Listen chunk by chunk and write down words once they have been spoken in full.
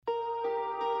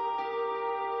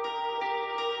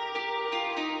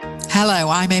Hello,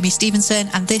 I'm Amy Stevenson,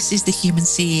 and this is The Human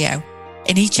CEO.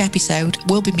 In each episode,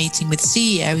 we'll be meeting with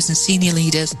CEOs and senior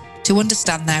leaders to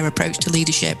understand their approach to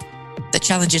leadership, the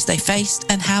challenges they faced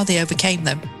and how they overcame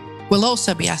them. We'll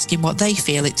also be asking what they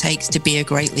feel it takes to be a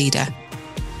great leader.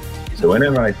 So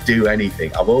whenever I do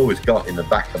anything, I've always got in the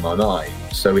back of my mind,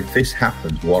 so if this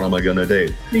happens, what am I going to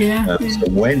do? So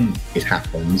when it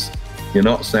happens, you're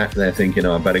not sat there thinking,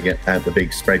 I better get out the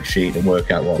big spreadsheet and work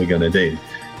out what we're going to do.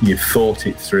 You've thought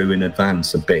it through in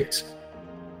advance a bit.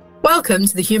 Welcome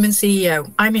to The Human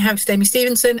CEO. I'm your host, Amy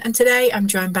Stevenson, and today I'm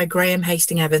joined by Graham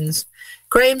Hasting Evans.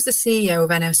 Graham's the CEO of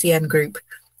NOCN Group.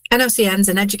 NOCN is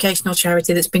an educational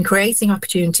charity that's been creating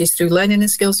opportunities through learning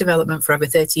and skills development for over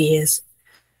 30 years.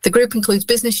 The group includes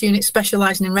business units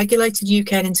specialising in regulated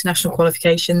UK and international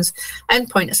qualifications,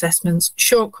 endpoint assessments,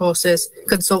 short courses,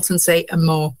 consultancy and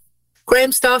more.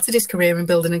 Graham started his career in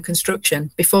building and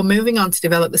construction before moving on to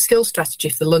develop the skills strategy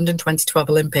for the London 2012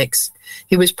 Olympics.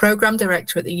 He was Programme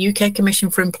Director at the UK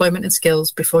Commission for Employment and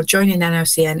Skills before joining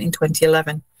NOCN in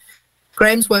 2011.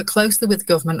 Graham's worked closely with the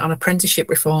government on apprenticeship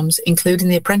reforms, including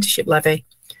the Apprenticeship Levy.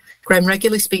 Graham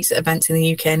regularly speaks at events in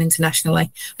the UK and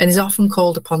internationally, and is often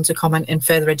called upon to comment in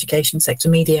further education sector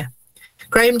media.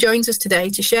 Graham joins us today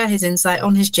to share his insight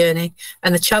on his journey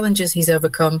and the challenges he's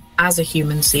overcome as a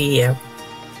human CEO.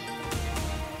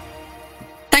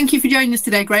 Thank you for joining us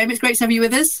today, Graham. It's great to have you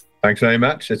with us. Thanks very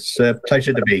much. It's a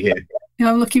pleasure to be here.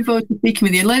 I'm looking forward to speaking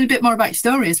with you and learn a bit more about your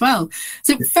story as well.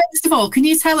 So first of all, can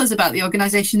you tell us about the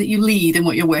organisation that you lead and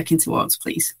what you're working towards,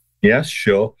 please? Yes,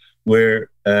 sure. We're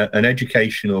an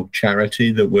educational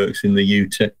charity that works in the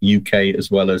UK as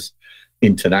well as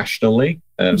internationally.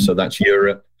 So that's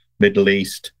Europe, Middle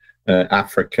East,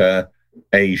 Africa,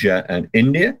 Asia and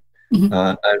India.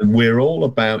 And we're all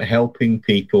about helping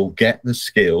people get the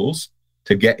skills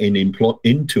to get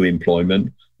into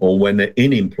employment, or when they're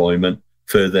in employment,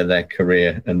 further their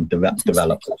career and develop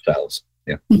themselves.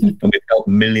 And we've helped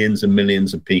millions and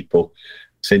millions of people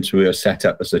since we were set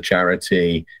up as a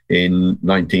charity in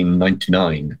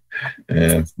 1999.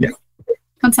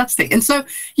 Fantastic. And so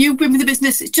you've been with the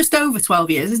business just over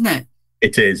 12 years, isn't it?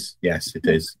 It is, yes, it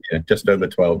is. Yeah, just over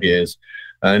 12 years.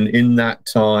 And in that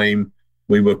time,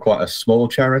 we were quite a small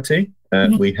charity.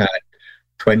 We had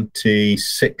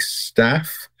 26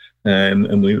 staff,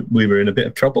 and we were in a bit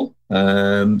of trouble.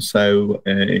 So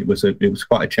it was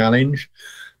quite a challenge.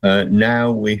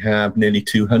 Now we have nearly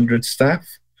 200 staff,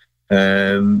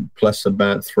 plus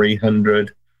about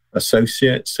 300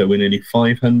 associates. So we're nearly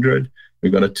 500.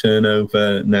 We've got a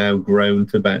turnover now grown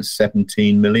to about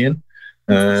 17 million.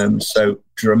 So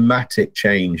dramatic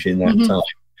change in that time.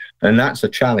 And that's a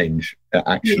challenge,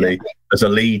 actually, as a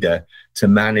leader, to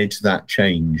manage that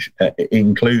change,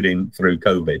 including through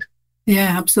COVID.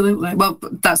 Yeah, absolutely. Well,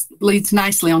 that leads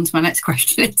nicely on to my next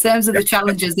question in terms of the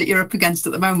challenges that you're up against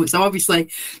at the moment. So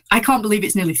obviously, I can't believe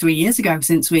it's nearly 3 years ago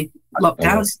since we locked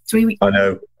down. 3 weeks. I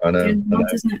know.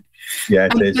 Month, isn't it? Yeah,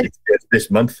 it is. It's this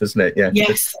month, isn't it? Yeah.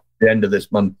 Yes. The end of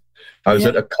this month. I was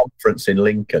at a conference in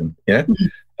Lincoln, and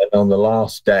on the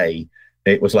last day,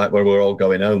 it was like, well, we're all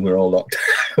going home. We're all locked.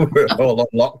 We're all on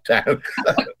lockdown.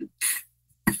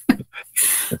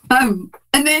 And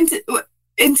then,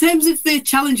 in terms of the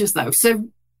challenges, though, so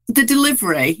the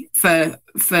delivery for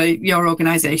your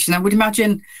organisation, I would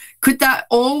imagine, could that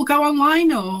all go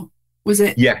online, or was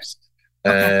it? Yes.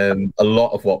 A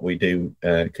lot of what we do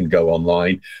can go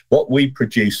online. What we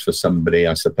produce for somebody,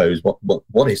 I suppose,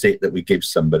 what is it that we give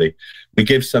somebody? We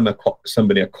give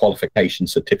somebody a qualification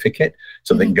certificate,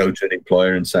 so they can go to an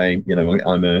employer and say,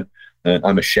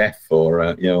 I'm a chef, or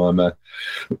I'm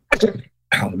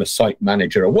a site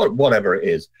manager, or whatever it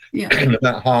is.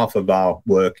 About half of our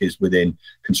work is within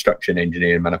construction,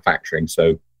 engineering, manufacturing.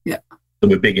 So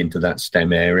we're big into that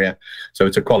STEM area. So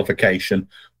it's a qualification.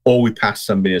 Or we pass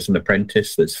somebody as an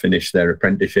apprentice that's finished their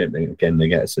apprenticeship, and again, they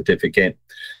get a certificate.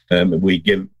 We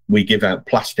give out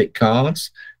plastic cards.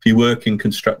 If you work in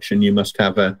construction, you must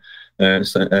have a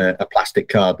plastic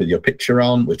card with your picture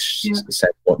on, which says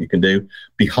what you can do.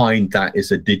 Behind that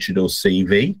is a digital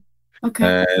CV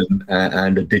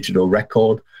and a digital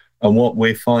record. And what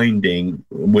we're finding,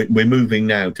 we're moving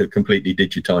now to completely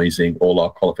digitizing all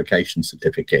our qualification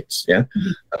certificates.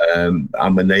 And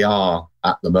when they are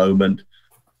at the moment,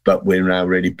 but we're now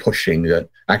really pushing that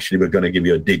actually we're going to give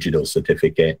you a digital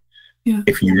certificate.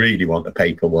 If you really want a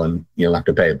paper one, you'll have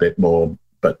to pay a bit more,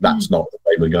 but that's not the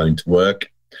way we're going to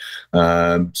work.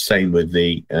 Same with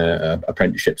the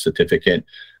apprenticeship certificate.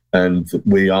 And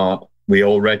we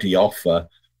already offer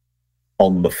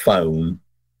on the phone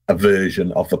a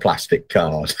version of the plastic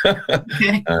card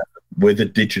with a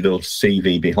digital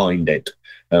CV behind it.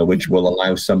 which will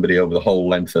allow somebody over the whole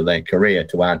length of their career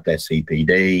to add their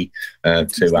CPD,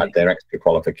 to add their extra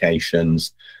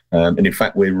qualifications. And in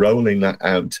fact, we're rolling that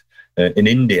out in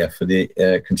India for the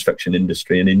construction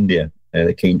industry in India.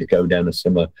 They're keen to go down a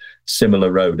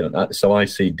similar road. So I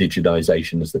see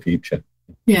digitization as the future.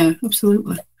 Yeah,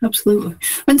 absolutely.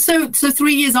 And so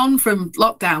 3 years on from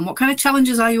lockdown, what kind of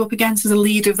challenges are you up against as a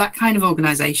leader of that kind of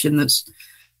organisation that's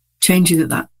changing at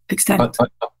that extent?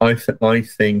 I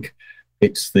think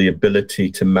it's the ability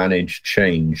to manage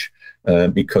change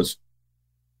and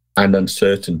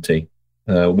uncertainty.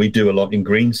 We do a lot in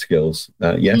green skills.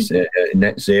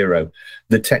 Net zero.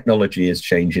 The technology is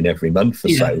changing every month or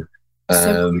so.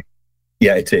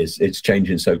 Yeah, it is. It's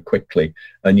changing so quickly,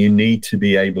 and you need to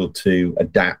be able to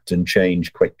adapt and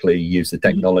change quickly, use the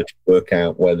technology, work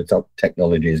out where the top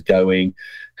technology is going,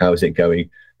 how is it going.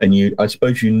 And I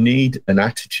suppose you need an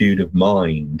attitude of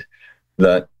mind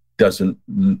that doesn't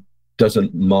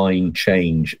mind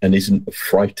change and isn't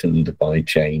frightened by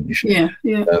change.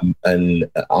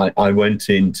 And I went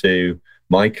into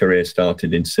my career,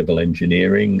 started in civil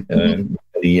engineering many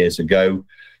years ago.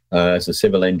 As a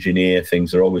civil engineer,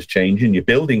 things are always changing. You're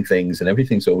building things and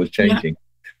everything's always changing.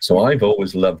 So I've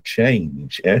always loved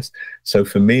change. Yes. So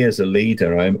for me as a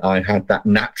leader, I had that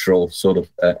natural sort of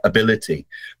ability,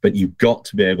 but you've got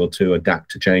to be able to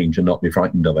adapt to change and not be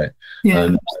frightened of it.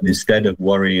 And instead of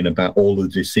worrying about all the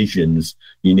decisions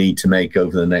you need to make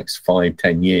over the next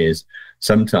 5-10 years,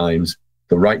 sometimes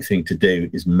the right thing to do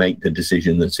is make the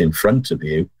decision that's in front of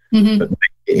you, but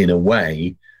make it in a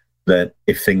way that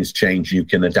if things change, you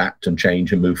can adapt and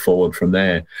change and move forward from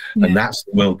there. And that's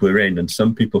the world we're in. And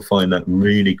some people find that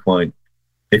really quite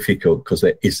difficult because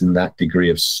there isn't that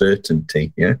degree of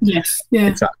certainty.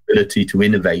 It's that ability to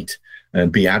innovate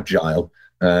and be agile.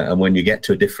 And when you get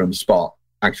to a different spot,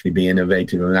 actually be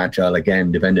innovative and agile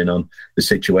again, depending on the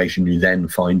situation you then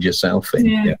find yourself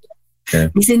in.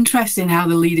 It's interesting how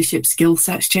the leadership skill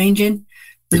set's changing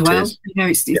as well.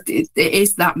 It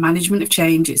is that management of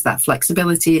change. It's that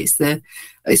flexibility.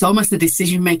 It's almost the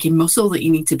decision-making muscle that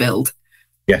you need to build.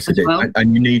 Yes, it is.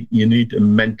 And you need a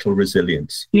mental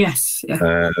resilience. Yes.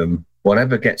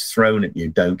 Whatever gets thrown at you,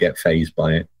 don't get fazed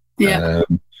by it.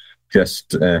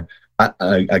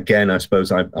 Again, I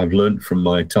suppose I've learned from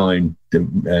my time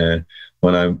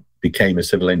when I became a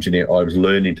civil engineer, or I was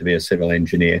learning to be a civil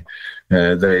engineer.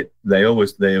 They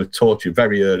taught you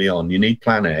very early on, you need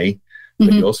plan A,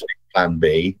 but you also need plan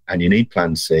B, and you need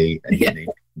plan C, and you need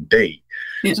plan D.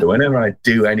 So whenever I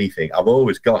do anything, I've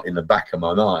always got in the back of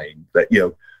my mind that,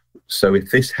 so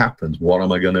if this happens, what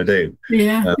am I going to do?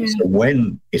 So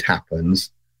when it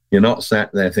happens, you're not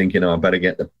sat there thinking, I better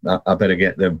get the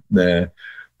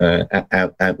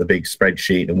out the big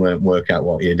spreadsheet and work out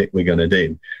what we're going to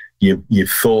do. You've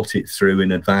thought it through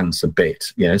in advance a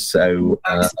bit, So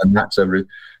and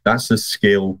that's a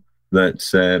skill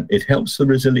that it helps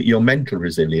your mental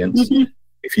resilience.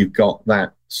 If you've got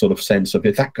that sort of sense of,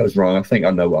 if that goes wrong, I think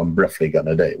I know what I'm roughly going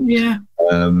to do.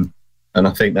 And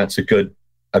I think that's a good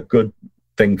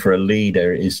thing for a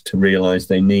leader, is to realise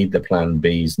they need the plan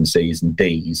Bs and Cs and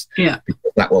Ds.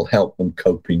 Because that will help them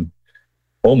cope in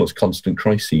almost constant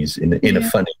crises in a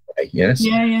funny way. Yes.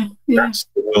 That's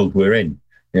the world we're in.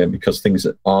 Because things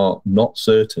are not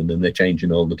certain and they're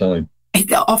changing all the time.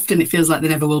 Often it feels like they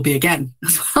never will be again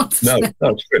as well. No,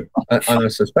 that's true. And I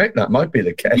suspect that might be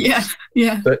the case.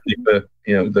 Certainly for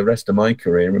the rest of my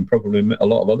career, and probably a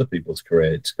lot of other people's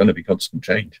career, it's going to be constant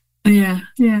change.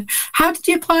 How did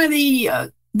you apply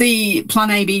the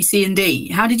plan A, B, C, and D?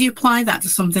 How did you apply that to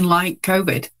something like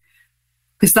COVID?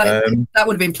 Because that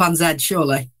would have been plan Z,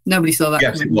 surely. Nobody saw that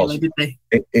coming, really, did they?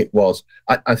 It was.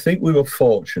 I think we were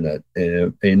fortunate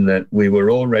in that we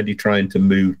were already trying to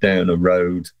move down a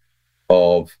road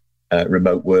of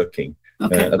remote working. At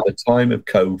the time of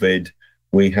COVID,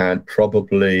 we had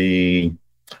probably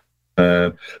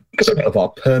of our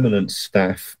permanent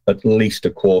staff, at least a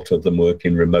quarter of them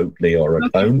working remotely or at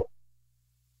home.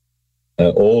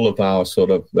 All of our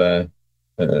sort of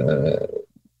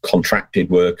contracted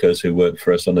workers who work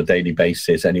for us on a daily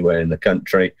basis anywhere in the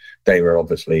country, they were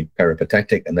obviously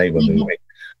peripatetic and they were moving.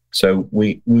 So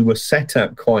we were set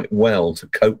up quite well to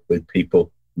cope with people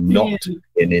not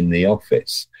in the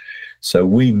office. So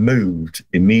we moved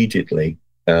immediately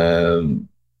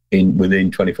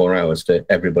within 24 hours to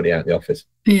everybody out the office.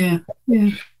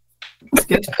 That's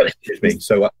good.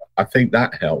 So I think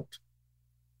that helped.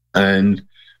 And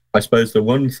I suppose the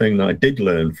one thing that I did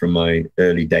learn from my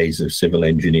early days of civil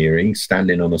engineering,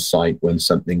 standing on a site when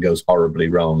something goes horribly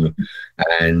wrong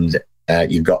and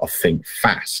you've got to think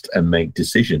fast and make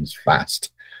decisions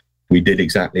fast. We did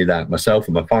exactly that. Myself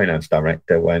and my finance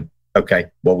director went, okay,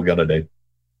 what are we going to do?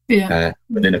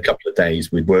 Within a couple of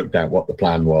days, we'd worked out what the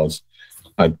plan was.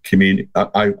 I've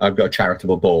got a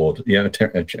charitable board.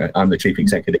 I'm the chief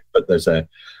executive, but there's a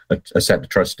set of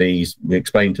trustees. We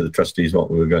explained to the trustees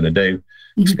what we were going to do,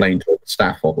 explained to the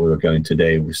staff what we were going to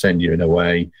do. We send you in a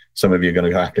way. Some of you are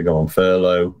going to have to go on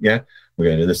furlough. Yeah, we're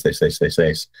going to do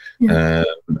this. Yeah.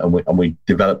 And we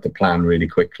developed the plan really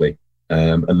quickly.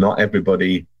 And not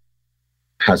everybody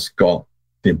has got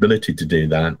the ability to do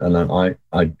that. And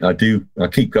I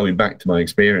keep going back to my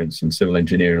experience in civil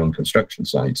engineering on construction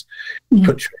sites.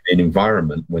 Put you in an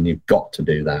environment when you've got to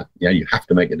do that. Yeah, you have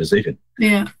to make a decision.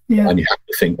 And you have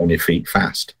to think on your feet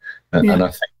fast. And I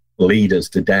think leaders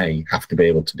today have to be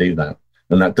able to do that.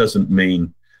 And that doesn't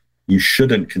mean you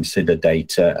shouldn't consider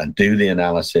data and do the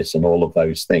analysis and all of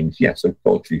those things. Yes, of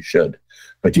course you should.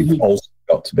 But you've also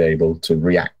got to be able to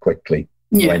react quickly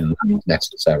when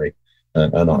necessary.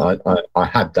 And I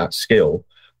had that skill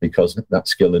because that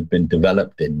skill had been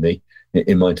developed in me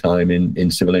in my time in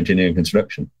civil engineering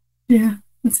construction. Yeah,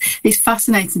 it's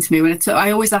fascinating to me.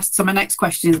 I always ask, so my next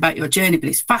question is about your journey, but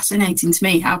it's fascinating to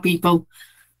me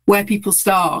where people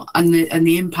start and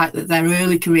the impact that their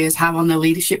early careers have on their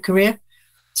leadership career.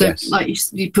 So like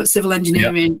you put civil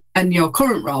engineering and your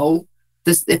current role,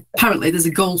 there's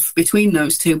a gulf between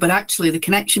those two, but actually the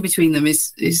connection between them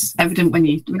is evident when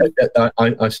you...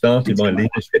 I started my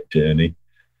leadership journey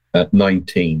at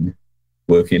 19,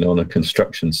 working on a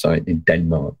construction site in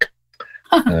Denmark.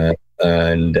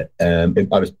 And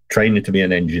I was training to be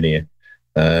an engineer,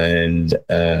 and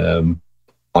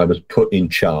I was put in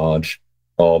charge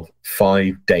of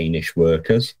 5 Danish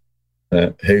workers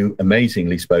who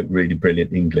amazingly spoke really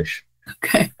brilliant English.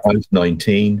 Okay. I was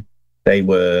 19. They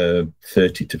were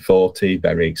 30 to 40,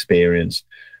 very experienced,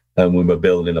 and we were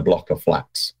building a block of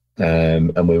flats.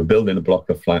 And we were building a block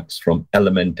of flats from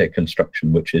Elemente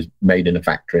construction, which is made in a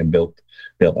factory and built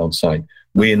on site.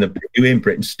 We in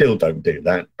Britain still don't do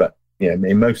that, but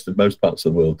in most parts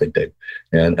of the world they do.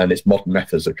 And it's modern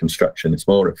methods of construction. It's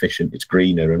more efficient, it's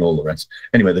greener, and all the rest.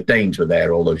 Anyway, the Danes were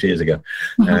there all those years ago,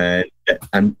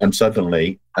 and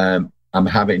suddenly I'm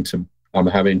having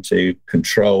to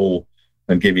control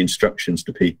and give instructions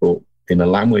to people in a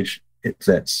language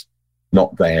that's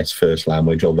not their first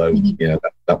language, although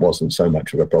that wasn't so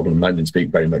much of a problem. I didn't speak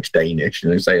very much Danish,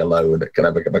 say hello and can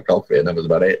have a cup of coffee, and that was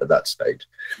about it at that stage.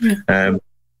 And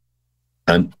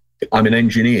I'm an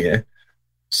engineer,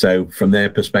 so from their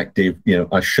perspective,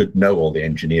 I should know all the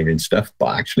engineering stuff,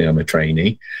 but actually I'm a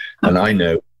trainee,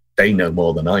 and they know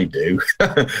more than I do.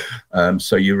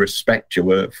 So you respect your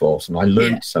workforce, and I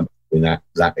learned something in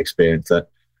that experience, that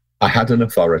I had an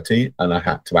authority and I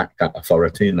had to act that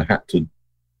authority, and I had to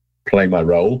play my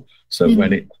role. So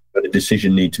when a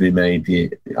decision needed to be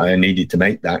made, I needed to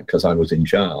make that because I was in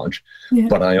charge,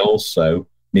 but I also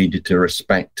needed to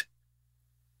respect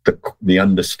the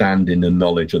understanding and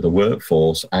knowledge of the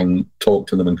workforce and talk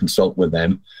to them and consult with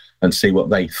them and see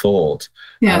what they thought.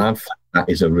 And I found that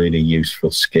is a really useful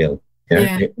skill.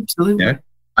 Absolutely.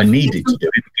 I needed to do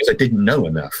it because I didn't know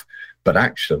enough, but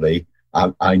actually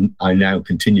I now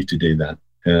continue to do that.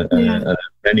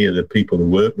 Many of the people who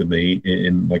work with me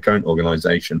in my current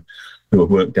organisation who have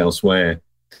worked elsewhere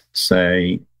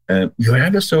say, you're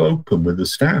ever so open with the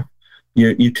staff.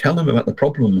 You tell them about the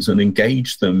problems and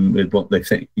engage them with what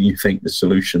you think the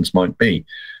solutions might be.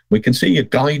 We can see you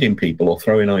guiding people or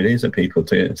throwing ideas at people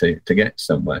to get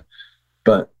somewhere,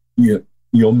 but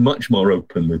you're much more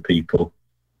open with people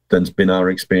than's been our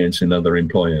experience in other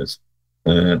employers.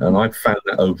 And I've found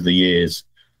that over the years,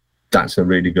 that's a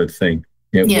really good thing.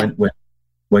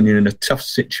 When you're in a tough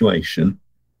situation,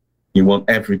 you want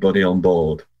everybody on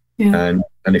board. And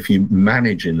if you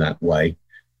manage in that way,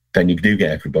 then you do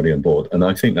get everybody on board. And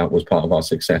I think that was part of our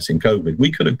success in COVID.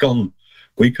 We could have gone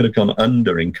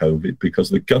under in COVID because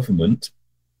the government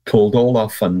pulled all our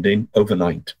funding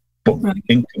overnight. Boom,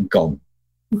 income gone.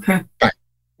 Okay. Back.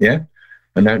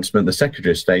 Announcement, the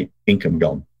Secretary of State, income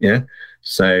gone.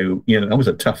 So, that was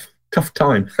a tough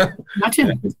time.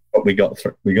 Imagine. But we got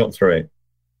through it.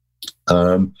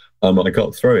 And I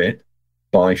got through it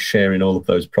by sharing all of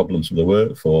those problems with the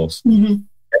workforce, getting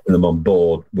them on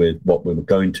board with what we were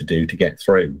going to do to get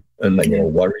through. And they were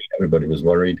all worried. Everybody was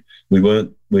worried. We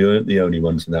weren't the only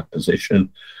ones in that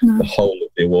position. No. The whole of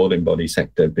the awarding body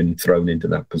sector had been thrown into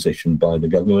that position by the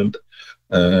government.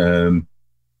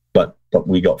 But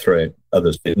we got through it.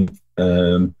 Others didn't.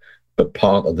 But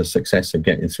part of the success of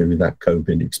getting through that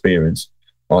COVID experience,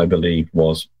 I believe,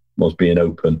 was being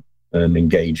open and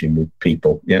engaging with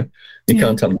people. You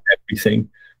can't tell them everything,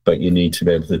 but you need to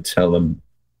be able to tell them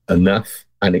enough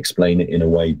and explain it in a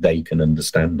way they can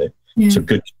understand it. So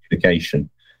good communication.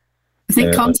 I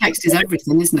think context is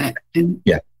everything, isn't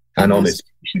it? and honest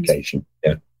communication.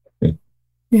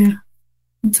 Yeah,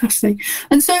 fantastic.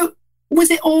 And so,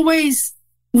 was it always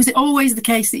the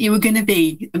case that you were going to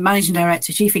be the managing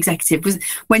director, chief executive? Was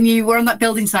when you were on that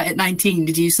building site at 19,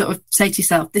 did you sort of say to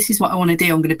yourself, "This is what I want to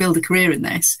do. I'm going to build a career in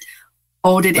this,"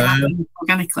 or did it happen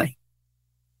organically?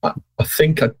 I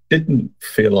think I didn't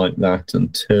feel like that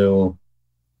until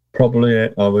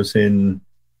probably I was in,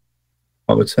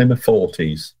 I would say, my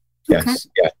 40s. Yes,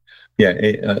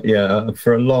 okay.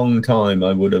 For a long time,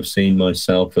 I would have seen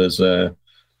myself as I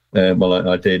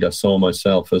did. I saw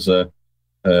myself as a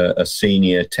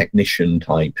senior technician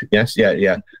type. Yes,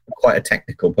 quite a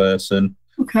technical person.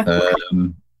 Okay.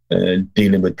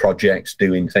 Dealing with projects,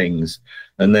 doing things,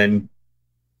 and then,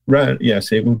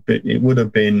 it would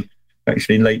have been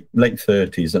actually late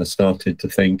 30s. I started to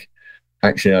think,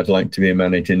 actually, I'd like to be a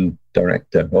managing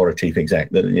director or a chief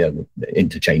exec.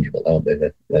 Interchangeable, aren't they?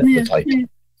 The title.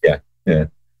 Yeah.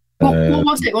 What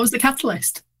was it? What was the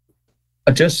catalyst?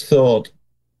 I just thought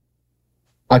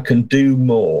I can do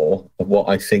more of what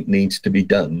I think needs to be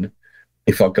done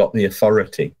if I've got the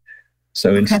authority.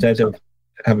 So instead of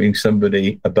having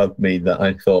somebody above me that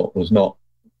I thought was not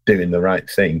doing the right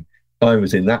thing, if I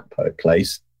was in that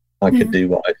place, I could do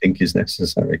what I think is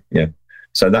necessary. Yeah.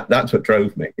 So that's what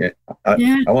drove me. Yeah. I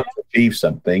want to achieve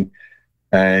something,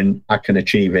 and I can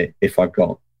achieve it if I've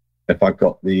got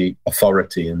the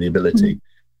authority and the ability to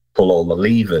pull all the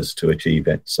levers to achieve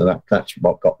it. So that's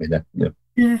what got me there.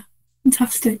 Yeah,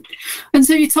 fantastic. And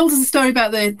so you told us a story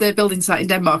about the building site in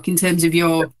Denmark in terms of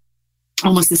your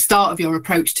almost the start of your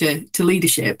approach to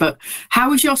leadership. But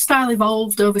how has your style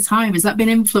evolved over time? Has that been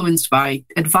influenced by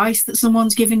advice that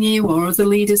someone's given you or other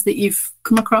leaders that you've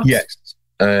come across? Yes.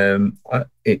 I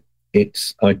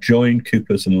joined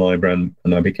Coopers and Lybrand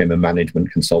and I became a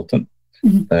management consultant.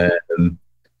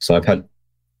 So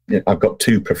I've got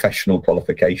 2 professional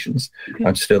qualifications. Okay.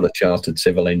 I'm still a chartered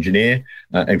civil engineer.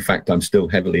 In fact, I'm still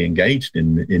heavily engaged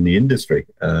in the industry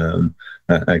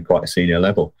at quite a senior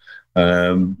level.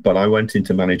 But I went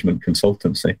into management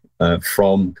consultancy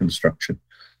from construction.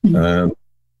 And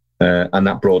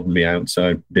that broadened me out.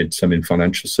 So I did some in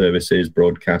financial services,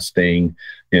 broadcasting,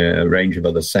 a range of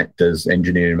other sectors,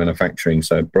 engineering, manufacturing.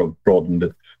 So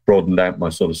broadened out my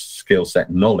sort of skill set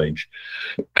and knowledge.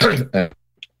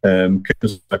 Coopers and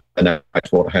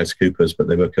PricewaterhouseCoopers, but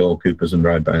they were called Coopers and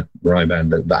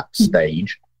Rybrand at that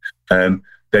stage.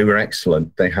 They were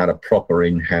excellent. They had a proper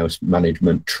in-house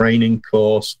management training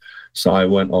course. So I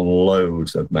went on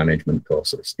loads of management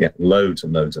courses. Yeah, loads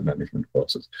and loads of management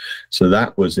courses. So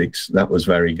that was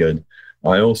very good.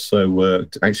 I also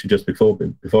worked, actually just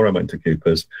before I went to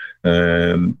Coopers,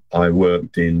 I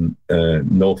worked in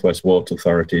Northwest Water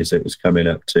Authority as it was coming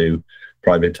up to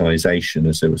privatisation,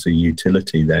 as it was a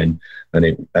utility then, and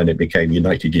it became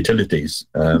United Utilities.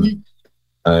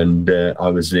 And I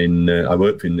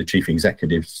worked in the chief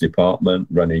executive's department,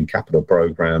 running capital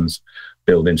programs,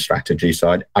 building strategy.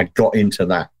 So I got into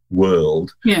that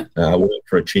world. Yeah. I worked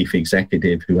for a chief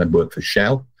executive who had worked for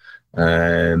Shell,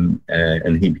 and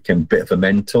he became a bit of a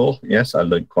mentor. Yes, I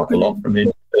learned quite a lot from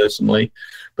him personally.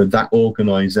 But that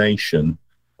organisation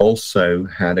also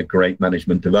had a great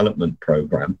management development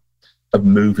program of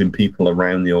moving people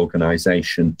around the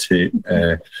organisation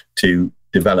to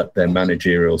develop their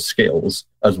managerial skills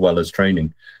as well as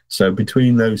training. So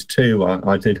between those two,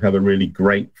 I did have a really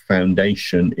great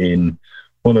foundation in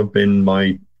what have been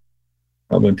I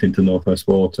went into Northwest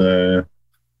Water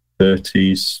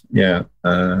 30s,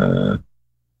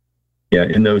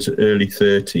 in those early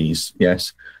 30s,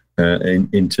 yes,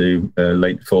 into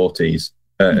late 40s,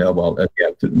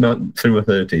 not through my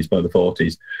 30s, by the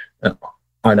 40s.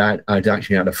 I'd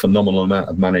actually had a phenomenal amount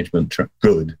of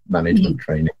good management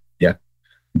training,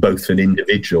 both from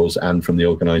individuals and from the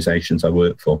organisations I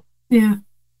work for. Yeah.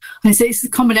 And it's a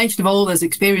combination of all those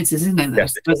experiences, isn't it?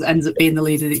 Yes, that ends up being the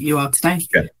leader that you are today.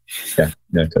 Yeah,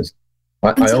 it does.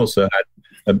 I also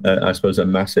had, I suppose, a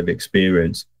massive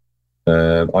experience.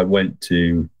 I went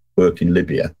to work in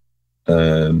Libya,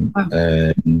 and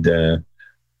I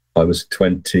was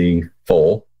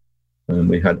 24,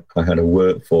 and I had a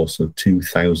workforce of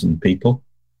 2,000 people.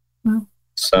 Wow.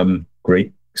 Some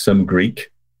Greek, some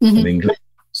English,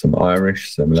 some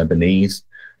Irish, some Lebanese,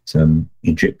 some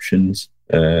Egyptians.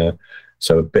 So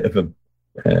a bit of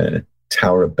a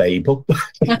Tower of Babel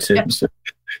in terms of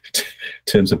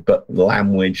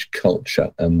language,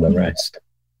 culture, and the rest.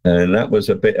 And that was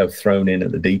a bit of thrown in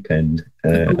at the deep end.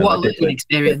 What a little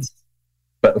experience!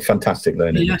 But a fantastic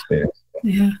learning experience.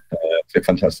 Yeah, a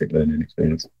fantastic learning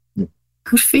experience.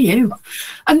 Good for you.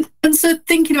 And so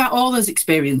thinking about all those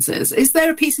experiences, is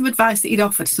there a piece of advice that you'd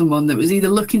offer to someone that was either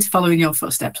looking to follow in your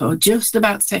footsteps or just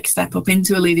about to take a step up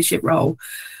into a leadership role?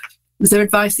 Was there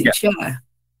advice that you'd share?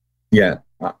 Yeah.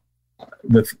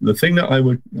 The thing that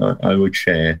I would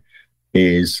share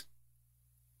is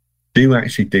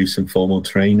do some formal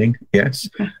training. Yes.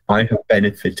 Okay. I have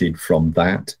benefited from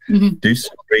that. Mm-hmm. Do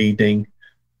some reading.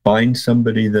 Find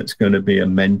somebody that's going to be a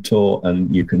mentor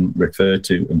and you can refer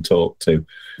to and talk to.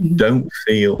 Mm-hmm. Don't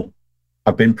feel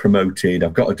I've been promoted,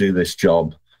 I've got to do this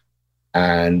job.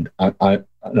 And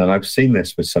I've seen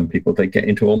this with some people, they get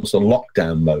into almost a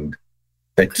lockdown mode.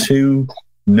 They're too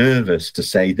nervous to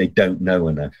say they don't know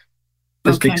enough.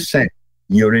 Just accept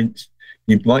you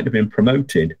might have been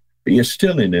promoted, but you're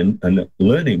still in a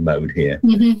learning mode here.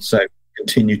 Mm-hmm. So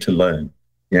continue to learn.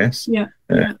 Yes. Yeah.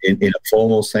 In a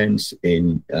formal sense,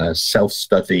 in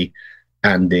self-study,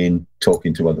 and in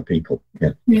talking to other people.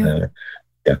 Yeah.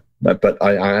 Yeah. But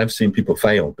I have seen people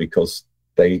fail because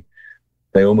they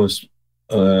almost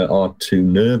are too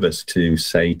nervous to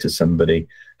say to somebody,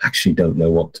 actually don't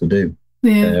know what to do.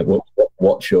 Yeah.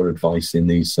 What's your advice in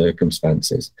these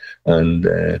circumstances?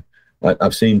 And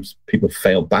I've seen people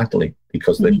fail badly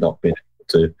because they've not been able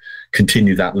to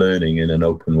continue that learning in an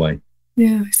open way.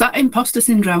 Yeah, it's that imposter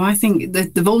syndrome. I think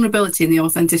the vulnerability and the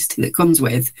authenticity that comes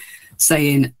with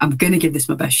saying, I'm going to give this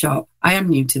my best shot. I am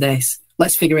new to this.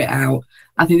 Let's figure it out.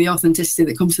 I think the authenticity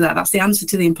that comes to that's the answer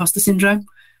to the imposter syndrome.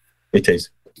 It is.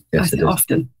 Yes, it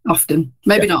is. Often.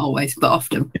 Maybe not always, but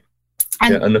often.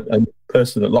 And the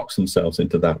person that locks themselves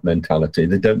into that mentality,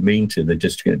 they don't mean to. They're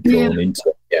just getting drawn into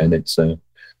it. Yeah, and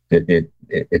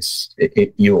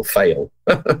you'll fail.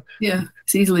 Yeah,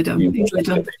 it's easily done.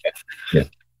 Yeah.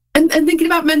 And thinking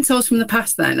about mentors from the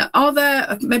past, then, are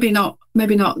there maybe not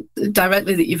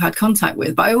directly that you've had contact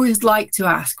with, but I always like to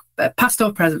ask, past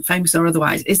or present, famous or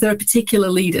otherwise, is there a particular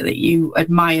leader that you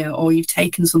admire or you've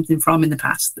taken something from in the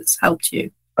past that's helped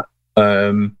you?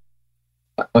 I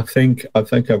think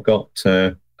I've got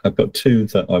two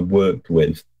that I've worked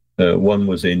with. One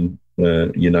was in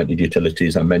United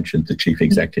Utilities. I mentioned the chief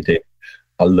executive.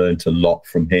 I learned a lot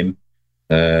from him.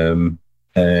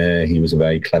 He was a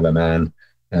very clever man.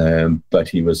 But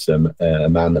he was a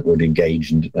man that would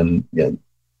engage and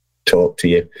talk to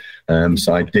you.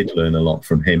 So I did learn a lot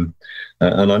from him.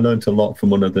 And I learned a lot from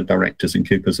one of the directors in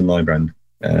Coopers and Lybrand,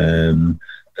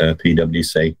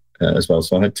 PwC, as well.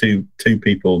 So I had two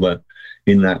people that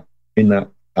in that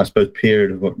I suppose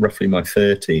period of roughly my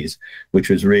 30s, which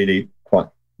was really quite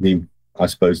the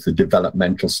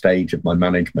developmental stage of my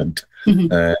management.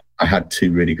 Mm-hmm. I had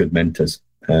two really good mentors.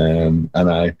 And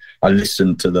I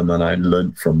listened to them and I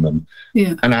learned from them,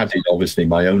 and added obviously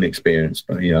my own experience.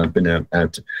 But I've been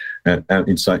out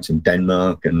in sites in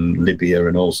Denmark and Libya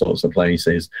and all sorts of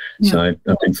places. Yeah. So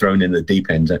I've been thrown in the deep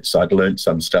end. So I'd learned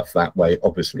some stuff that way.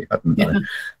 Obviously, hadn't I?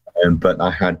 But I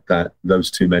had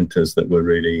those two mentors that were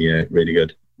really really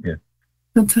good. Yeah.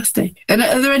 Fantastic. And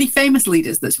are there any famous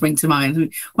leaders that spring to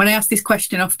mind? When I ask this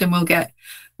question, often we'll get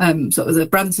sort of the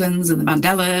Bransons and the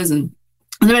Mandelas and.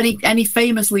 Are there any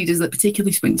famous leaders that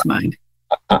particularly spring to mind?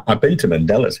 I've been to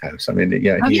Mandela's house. I mean,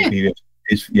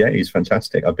 he's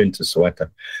fantastic. I've been to Soweto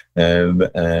and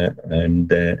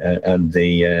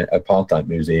the Apartheid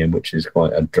Museum, which is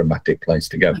quite a dramatic place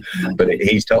to go. But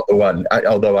he's not the one.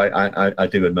 Although I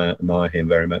do admire him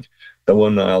very much. The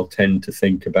one I'll tend to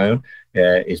think about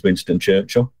is Winston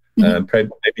Churchill. Mm-hmm.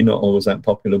 Maybe not always that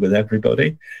popular with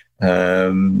everybody,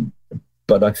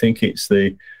 but I think it's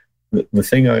the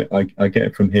thing I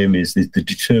get from him is the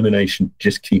determination to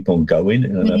just keep on going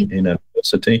in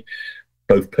adversity,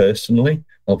 both personally.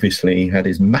 Obviously, he had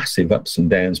his massive ups and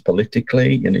downs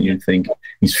politically. You think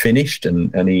he's finished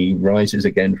and he rises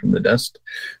again from the dust.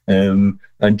 And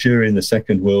during the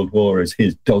Second World War, as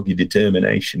his dogged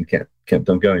determination kept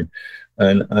on going.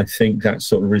 And I think that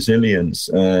sort of resilience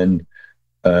and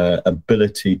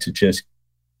ability to just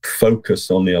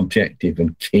focus on the objective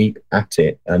and keep at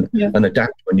it and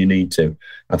adapt when you need to.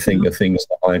 I think the things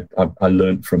that I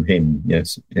learned from him,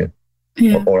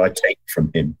 or I take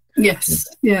from him. Yes,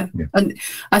 yeah. And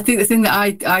I think the thing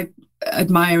that I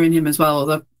admire in him as well,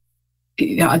 although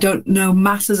I don't know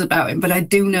masses about him, but I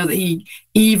do know that he,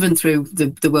 even through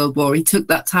the World War, he took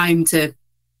that time to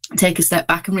take a step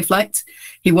back and reflect.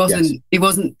 He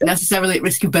wasn't necessarily at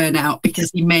risk of burnout because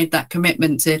he made that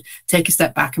commitment to take a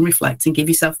step back and reflect and give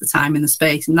yourself the time and the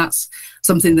space. And that's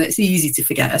something that's easy to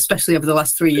forget, especially over the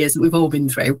last 3 years that we've all been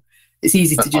through. It's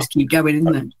easy to just keep going,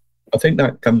 isn't it? I think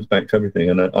that comes back to everything.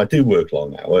 And I do work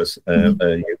long hours.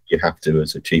 You have to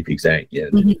as a chief exec.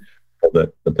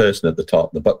 The person at the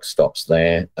top, the buck stops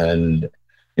there. And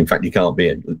In fact, you can't be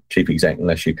a chief exec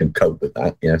unless you can cope with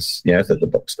that. Yes, that the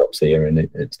buck stops here and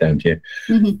it's down to you.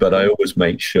 Mm-hmm. But I always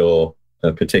make sure,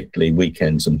 particularly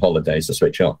weekends and holidays, to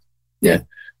switch off. Yeah.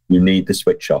 You need the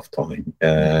switch off time.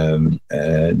 And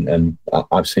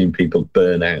I've seen people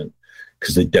burn out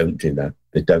because they don't do that.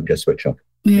 They don't just switch off.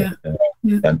 Yeah.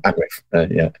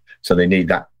 So they need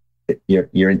that.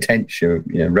 Your intention,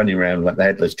 running around like the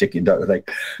headless chicken dog thing.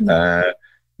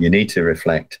 You need to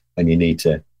reflect and you need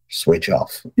to switch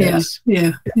off. Yes.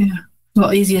 Yeah. A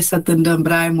lot easier said than done,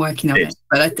 but I am working on it.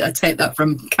 But I take that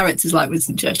from characters like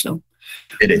Winston Churchill.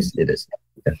 It is.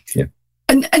 Yeah.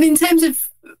 And in terms of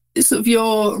sort of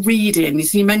your reading,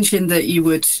 so you mentioned that you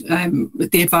would,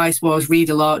 the advice was read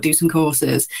a lot, do some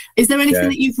courses. Is there anything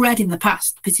that you've read in the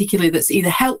past, particularly that's either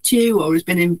helped you or has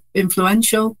been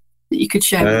influential that you could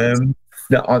share?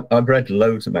 No, I've read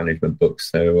loads of management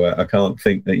books, so I can't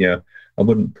think that, I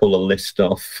wouldn't pull a list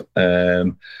off.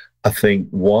 I think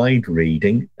wide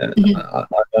reading. I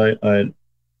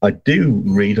do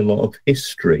read a lot of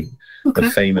history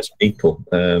of famous people.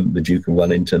 The Duke of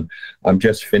Wellington. I'm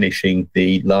just finishing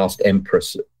The Last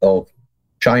Empress of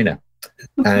China,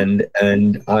 and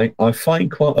I find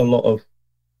quite a lot of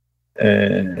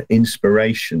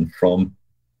inspiration from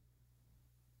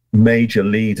major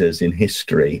leaders in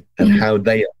history and how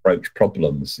they approach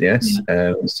problems.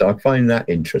 So I find that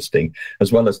interesting,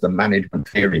 as well as the management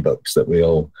theory books that we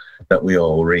all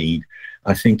read.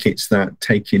 I think it's that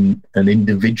taking an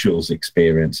individual's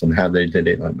experience and how they did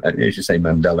it, like, as you say,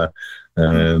 Mandela,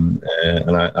 and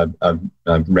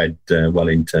I've read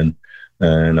Wellington,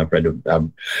 and I've read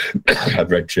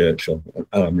Churchill, and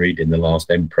I'm reading The Last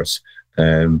Empress.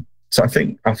 So I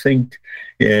think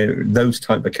those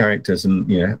type of characters,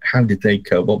 and how did they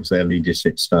cope? What was their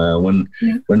leadership style when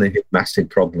they hit massive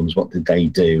problems? What did they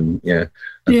do? I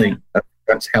think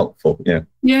that's helpful.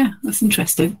 Yeah, that's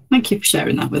interesting. Thank you for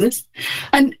sharing that with us.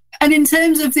 And in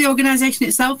terms of the organisation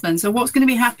itself, then, so what's going to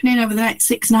be happening over the next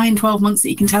 6, 9, 12 months that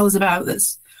you can tell us about?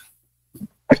 That's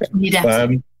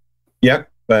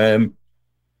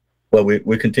well,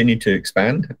 we continue to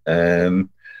expand. We're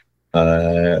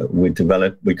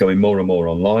going more and more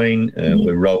online.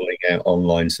 We're rolling out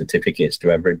online certificates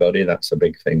to everybody. That's a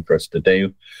big thing for us to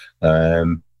do.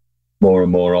 More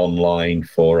and more online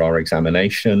for our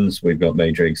examinations. We've got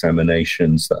major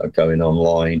examinations that are going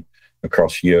online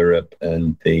across Europe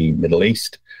and the Middle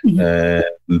East. We've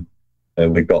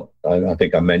got, I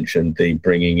think I mentioned, the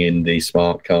bringing in the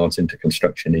smart cards into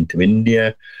construction into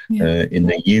India. In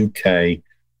the UK,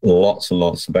 lots and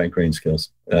lots about green skills.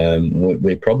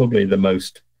 We're probably the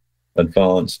most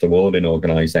advanced awarding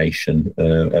organisation,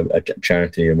 a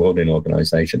charity awarding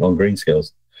organisation on green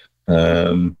skills.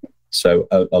 So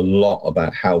a lot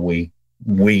about how we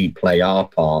play our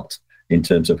part in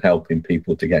terms of helping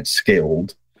people to get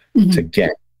skilled, to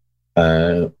get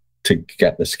the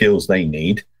skills they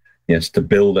need, to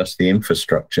build us the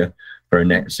infrastructure for a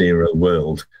net zero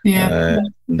world. And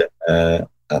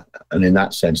in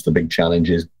that sense, the big challenge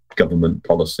is government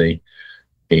policy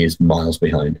is miles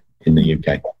behind in the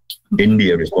UK.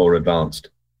 India is more advanced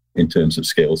in terms of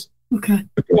skills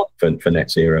for net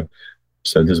zero.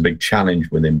 So there's a big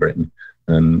challenge within Britain,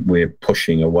 and we're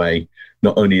pushing away,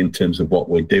 not only in terms of what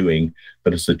we're doing,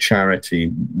 but as a charity,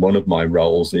 one of my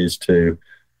roles is to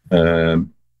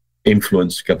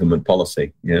influence government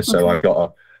policy. So I've got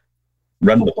to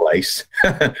run the place,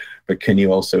 but can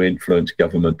you also influence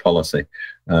government policy?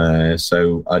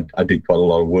 So I do quite a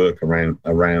lot of work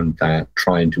around that,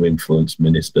 trying to influence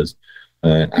ministers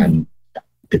and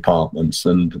departments,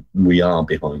 and we are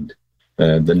behind.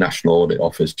 The National Audit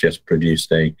Office just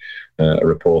produced a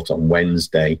report on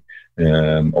Wednesday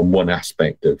on one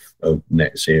aspect of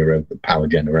net zero power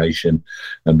generation,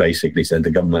 and basically said the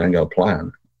government ain't got a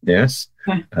plan. And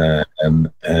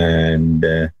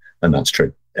that's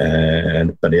true.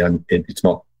 But it's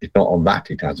not on that.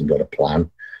 It hasn't got a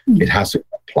plan. It has a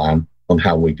plan on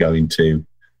how we're going to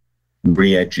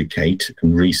re-educate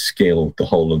and reskill the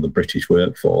whole of the British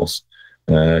workforce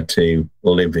to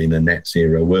live in a net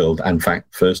zero world. In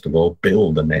fact, first of all,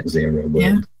 build a net zero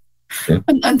world.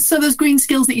 And so those green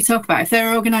skills that you talk about, if there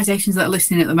are organisations that are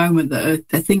listening at the moment that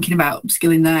are thinking about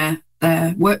skilling their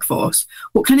workforce,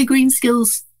 what kind of green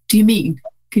skills do you mean?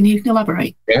 Can you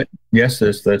elaborate? Yes,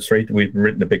 there's three. We've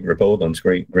written a big report on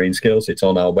green skills. It's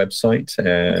on our website,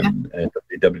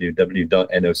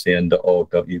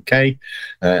 www.nocn.org.uk,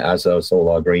 as is all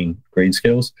our green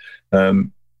skills.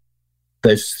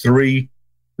 There's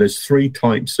three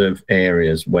types of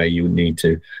areas where you need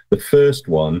to. The first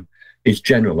one is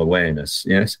general awareness,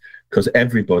 because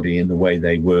everybody in the way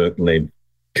they work, live,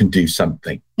 can do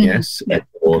something,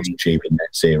 towards achieving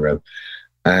net zero.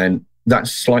 And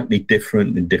that's slightly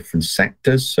different in different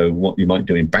sectors. So what you might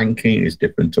do in banking is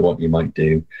different to what you might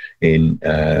do in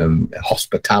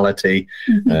hospitality,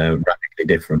 radically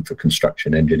different for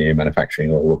construction, engineering,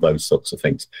 manufacturing, all of those sorts of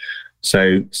things.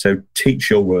 So teach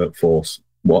your workforce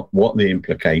what the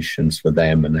implications for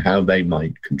them and how they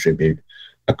might contribute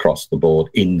across the board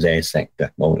in their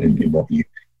sector.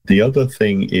 The other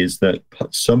thing is that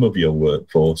some of your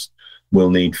workforce will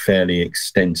need fairly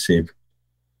extensive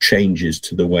changes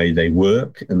to the way they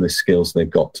work and the skills they've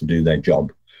got to do their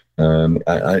job.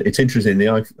 It's interesting,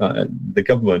 the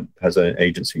government has an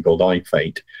agency called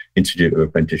IFATE, Institute of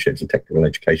Apprenticeships and Technical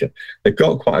Education. They've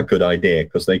got quite a good idea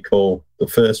because they call the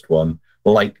first one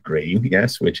light green,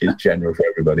 yes, which is general for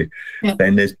everybody. Yeah.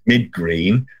 Then there's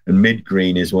mid-green, and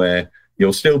mid-green is where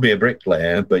you'll still be a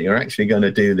bricklayer, but you're actually going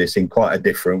to do this in quite a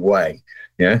different way.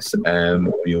 Yes,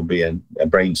 or you'll be a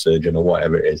brain surgeon or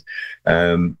whatever it is.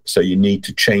 So you need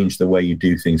to change the way you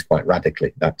do things quite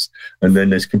radically. And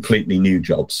then there's completely new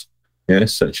jobs,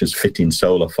 yes, such as fitting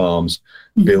solar farms,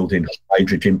 building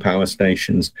hydrogen power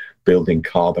stations, building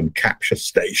carbon capture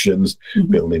stations,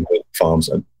 building wind farms,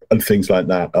 and things like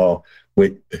that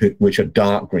which are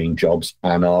dark green jobs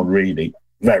and are really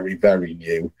very, very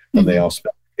new, and they are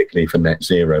specifically for net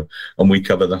zero. And we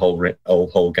cover the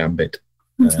whole gambit.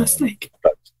 Fantastic.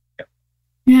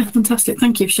 Yeah, fantastic.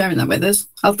 Thank you for sharing that with us.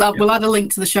 We'll add a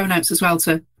link to the show notes as well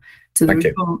to the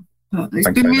report.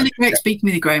 It's been really great speaking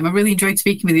with you, Graham. I really enjoyed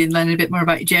speaking with you and learning a bit more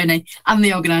about your journey and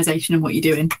the organisation and what you're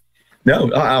doing.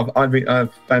 No,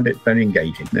 I've found it very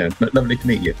engaging. No, lovely to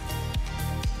meet you.